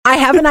I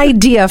have an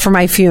idea for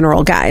my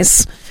funeral,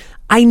 guys.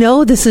 I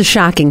know this is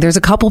shocking. There's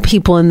a couple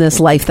people in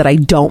this life that I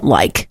don't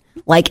like.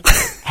 Like,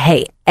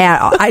 hey,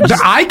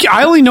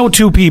 I only know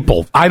two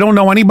people. I don't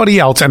know anybody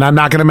else, and I'm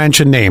not going to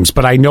mention names,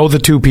 but I know the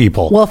two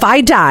people. Well, if I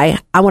die,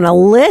 I want a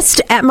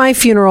list at my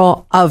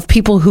funeral of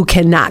people who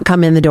cannot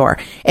come in the door.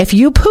 If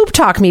you poop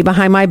talk me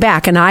behind my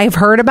back and I've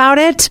heard about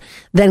it,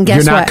 then guess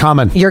what? You're not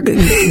coming.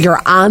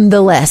 You're on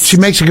the list. She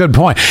makes a good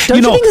point.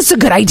 Don't you think this is a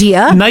good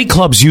idea?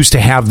 Nightclubs used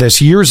to have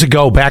this years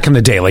ago, back in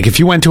the day. Like if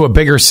you went to a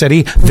bigger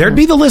city, there'd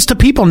be the list of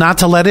people not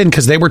to let in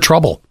because they were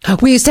trouble.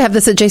 We used to have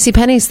this at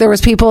JCPenney's. There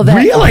was people that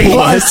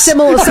really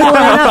similar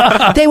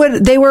enough. They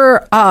would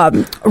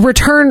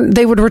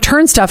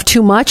return stuff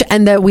too much,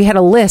 and that we had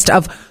a list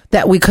of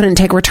that we couldn't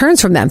take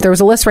returns from them. There was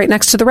a list right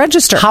next to the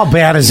register. How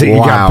bad is it? You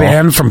got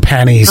banned from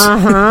Penny's.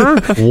 Wow.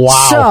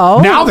 So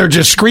now they're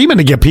just screaming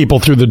to get people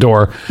through the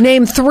door.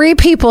 Name 3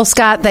 people,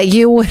 Scott, that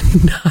you would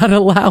not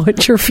allow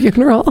at your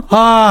funeral.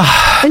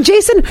 And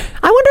Jason,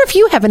 I wonder if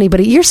you have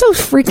anybody. You're so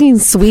freaking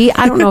sweet.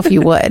 I don't know if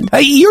you would.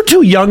 Hey, you're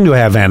too young to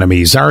have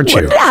enemies, aren't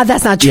you? Yeah,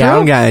 that's not true. Yeah, I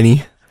don't got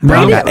any. I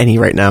don't got any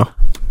right now.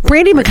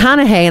 Brandy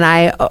McConaughey and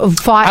I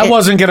fought. I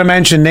wasn't going to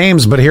mention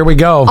names, but here we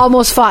go.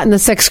 Almost fought in the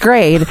 6th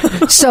grade.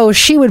 So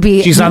she would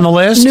be. She's on the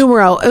list?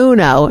 Numero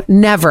uno.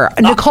 Never.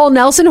 Nicole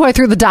Nelson, who I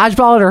threw the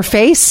dodgeball at her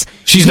face.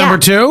 She's number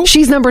 2?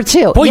 She's number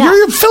 2. Well,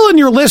 you're filling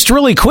your list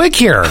really quick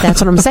here. That's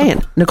what I'm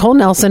saying. Nicole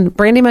Nelson,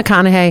 Brandy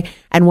McConaughey,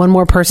 and one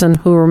more person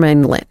who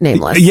remained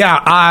nameless. Yeah.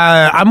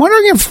 I'm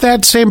wondering if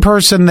that same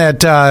person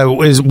that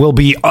will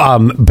be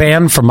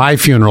banned from my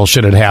funeral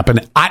should it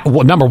happen.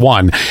 Number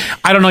one,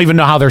 I don't even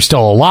know how they're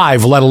still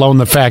alive, let alone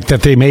the fact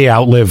that they may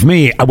outlive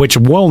me, which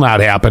will not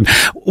happen.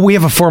 We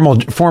have a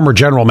former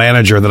general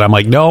manager that I'm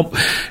like, nope,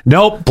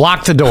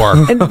 block the door.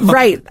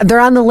 Right. They're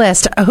on the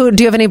list. Do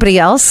you have anybody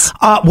else?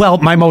 Well,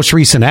 my most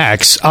recent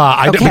ex,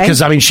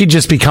 because she'd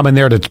just be coming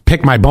there to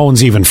pick my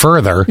bones even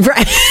further.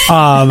 Right.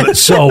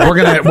 So we're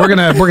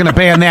gonna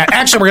ban that.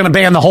 Actually, we're gonna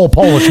ban the whole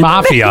Polish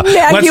mafia.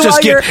 Nag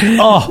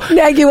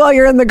you while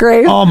you're in the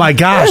grave. Oh my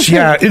gosh,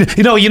 yeah.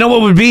 You know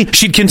what would be?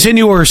 She'd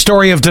continue her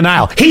story of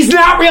denial. He's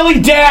not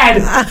really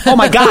dead. Oh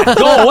my God,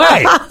 go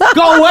away.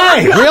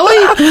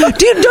 Really?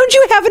 Don't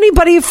you have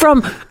anybody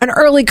from an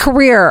early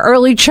career,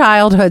 early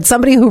childhood,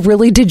 somebody who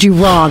really did you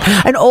wrong,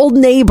 an old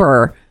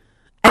neighbor?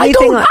 I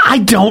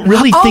don't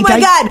really think. Oh my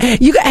God!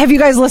 Have you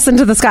guys listened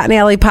to the Scott and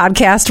Allie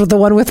podcast with the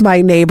one with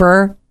my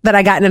neighbor that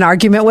I got in an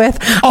argument with?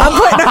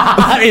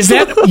 Is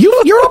that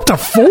you're up to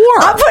 4?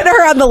 I'm putting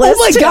her on the list.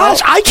 Oh my gosh,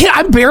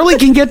 I barely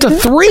can get to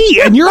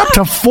 3, and you're up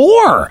to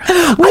 4.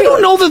 I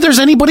don't know that there's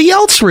anybody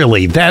else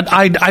really that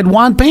I'd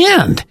want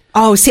banned.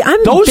 Oh, see,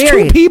 those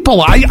 2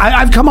 people.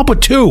 I've come up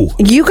with 2.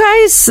 You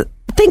guys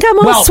think I'm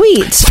all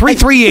sweet.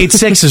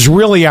 3386 is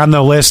really on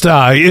the list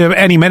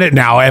any minute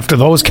now after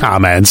those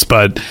comments.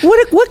 But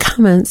what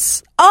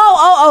comments?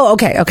 Oh,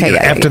 okay.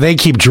 After they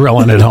keep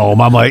drilling at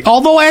home, I'm like,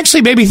 although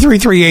actually maybe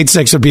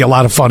 3386 would be a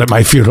lot of fun at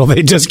my funeral.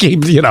 They just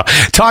keep,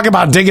 talk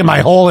about digging my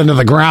hole into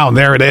the ground.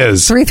 There it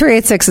is.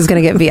 3386 is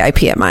going to get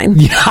VIP at mine.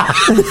 Yeah.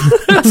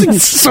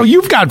 So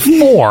you've got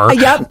 4.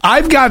 Yep.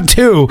 I've got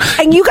 2.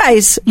 And you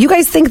guys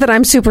think that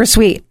I'm super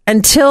sweet.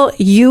 Until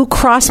you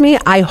cross me,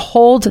 I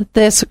hold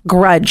this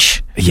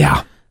grudge.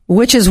 Yeah.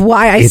 Which is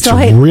why it's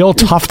real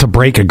tough to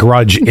break a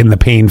grudge in the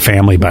Payne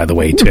family, by the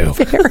way, too.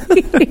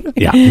 Very.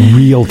 Yeah,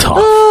 real tough.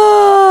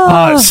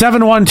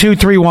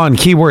 71231,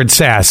 keyword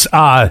sass.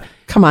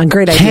 Come on,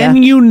 great idea.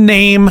 Can you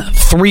name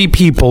 3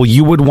 people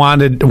you would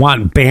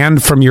want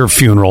banned from your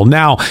funeral?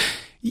 Now,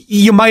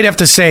 you might have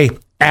to say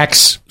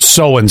X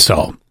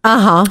so-and-so.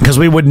 Because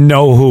we wouldn't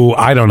know who,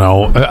 I don't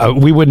know,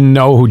 we wouldn't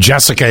know who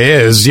Jessica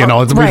is. We'd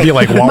be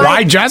like, well,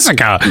 why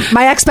Jessica?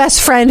 My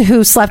ex-best friend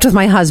who slept with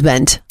my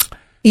husband.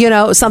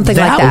 Something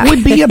like that. That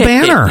would be a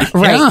banner.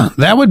 Right. Yeah,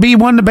 that would be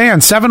one to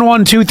ban.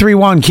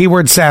 71231,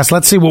 keyword sass.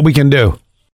 Let's see what we can do.